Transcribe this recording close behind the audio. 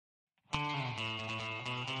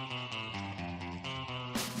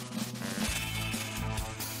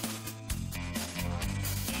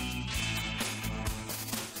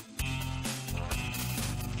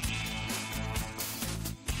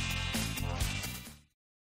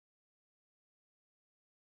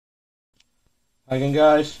Hi again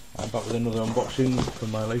guys, I'm back with another unboxing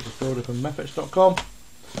from my latest order from Mefferts.com.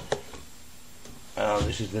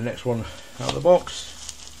 This is the next one out of the box.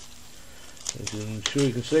 As I'm sure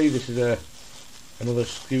you can see, this is another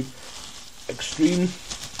Skewb Xtreme,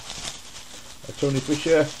 Tony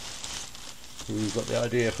Fisher, who got the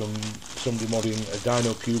idea from somebody modding a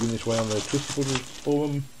dino cube in this way on the Twisted Puzzles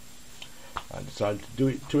forum and decided to do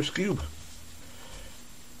it to a Skewb.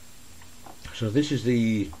 So this is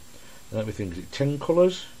the, let me think, is it 10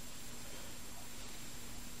 colours?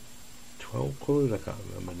 12 colours? I can't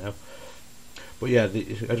remember now. But yeah,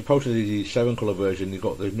 as opposed to the 7 colour version, you've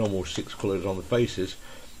got the normal 6 colours on the faces,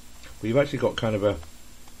 but you've actually got kind of a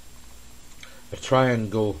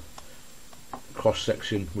triangle cross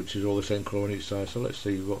section which is all the same colour on each side. So let's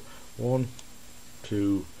see, you've got 1,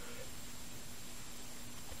 2,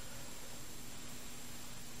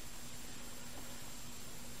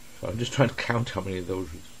 so I'm just trying to count how many of those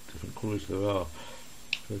different colours there are.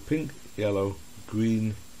 So pink, yellow,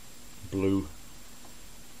 green, blue.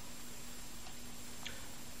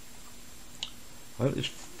 I think there's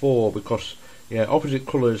 4 because yeah, opposite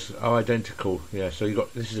colours are identical. Yeah, so you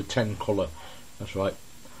got, this is a 10 colour. That's right.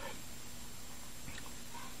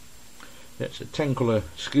 Yeah, it's a 10 colour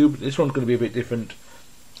Skewb. This one's going to be a bit different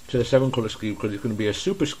to the 7 colour Skewb because it's going to be a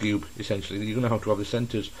super Skewb essentially. You're going to have to have the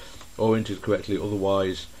centres oriented correctly,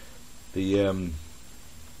 otherwise the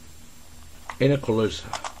inner colours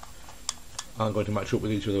aren't going to match up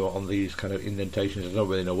with each other on these kind of indentations. I don't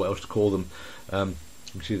really know what else to call them. You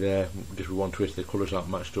can see there, just with one twist, the colours aren't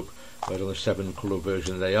matched up, whereas on the 7 colour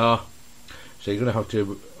version they are. So you're going to have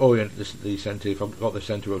to orient the centre. If I've got the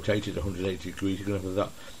centre rotated 180 degrees, you're going to have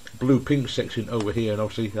that blue-pink section over here, and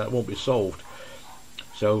obviously that won't be solved.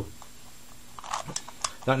 So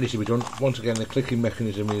that needs to be done. Once again, the clicking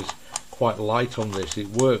mechanism is quite light on this. It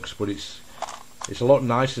works, but it's a lot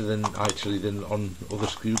nicer than on other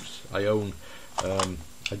Skewbs I own.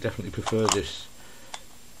 I definitely prefer this.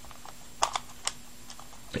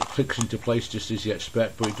 It clicks into place just as you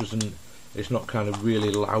expect, but it doesn't. It's not kind of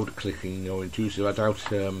really loud clicking or intrusive. I doubt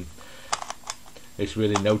it's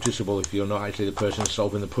really noticeable if you're not actually the person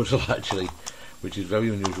solving the puzzle actually, which is very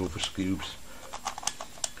unusual for Skewbs.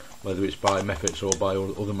 Whether it's by Mefferts or by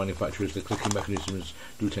other manufacturers, the clicking mechanisms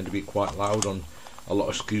do tend to be quite loud on a lot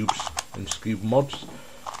of Skewbs and Skewb mods,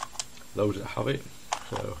 those that have it.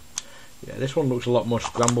 So yeah, this one looks a lot more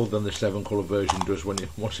scrambled than the 7 colour version does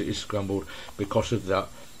once it is scrambled, because of that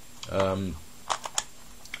the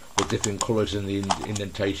different colours in the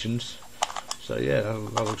indentations. So yeah,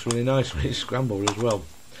 that looks really nice when it's scrambled as well.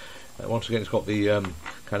 Once again, it's got the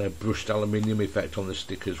kind of brushed aluminium effect on the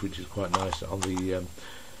stickers, which is quite nice on the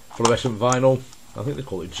fluorescent vinyl. I think they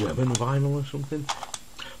call it German vinyl or something.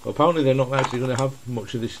 But apparently they're not actually going to have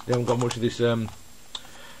much of this. They haven't got much of this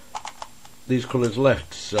these colours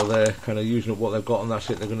left, so they're kind of using up what they've got, and that's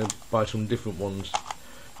it. They're going to buy some different ones,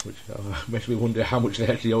 which makes me wonder how much they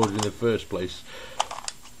actually ordered in the first place.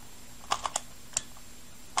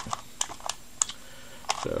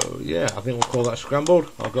 So yeah, I think we'll call that scrambled.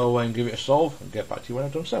 I'll go away and give it a solve and get back to you when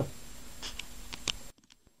I've done so.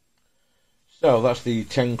 So that's the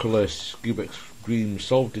 10 colour Skewb Xtreme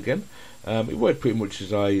solved again. It worked pretty much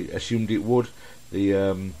as I assumed it would.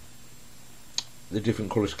 The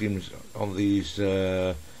different colour schemes on these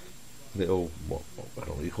little, what I don't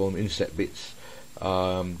know what you call them, inset bits,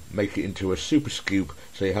 make it into a super Skewb,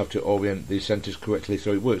 so you have to orient the centres correctly.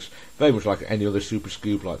 So it works very much like any other super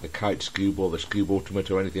Skewb, like the Kite Skewb or the Skewb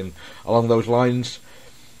Ultimate or anything along those lines.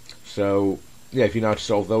 So yeah, if you know how to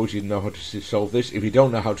solve those, you know how to solve this. If you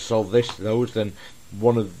don't know how to solve those, then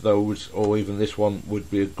one of those, or even this one, would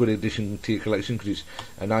be a good addition to your collection, because it's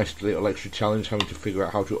a nice little extra challenge having to figure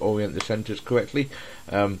out how to orient the centres correctly.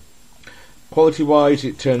 Quality wise,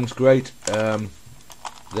 it turns great.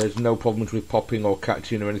 There's no problems with popping or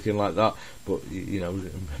catching or anything like that, but you know,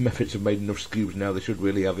 Mefferts have made enough Skewbs now, they should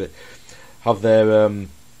really have their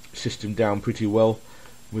system down pretty well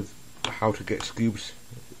with how to get Skewbs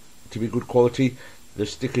to be good quality. The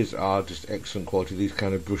stickers are just excellent quality. These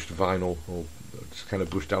kind of brushed vinyl, or just kind of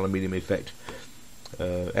brushed aluminium effect,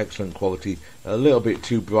 excellent quality. A little bit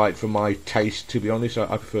too bright for my taste, to be honest.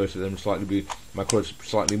 I prefer to them my colours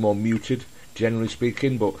slightly more muted, generally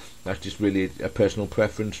speaking, but that's just really a personal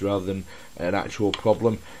preference rather than an actual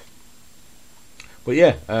problem. But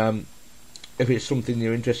yeah, if it's something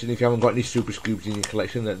you're interested in, if you haven't got any super Skewbs in your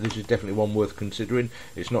collection, then this is definitely one worth considering.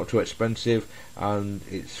 It's not too expensive and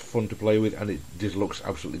it's fun to play with, and it just looks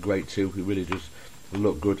absolutely great too. It really does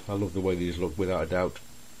look good. I love the way these look, without a doubt.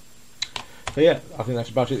 So yeah, I think that's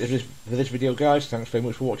about it for this video guys. Thanks very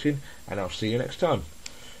much for watching, and I'll see you next time.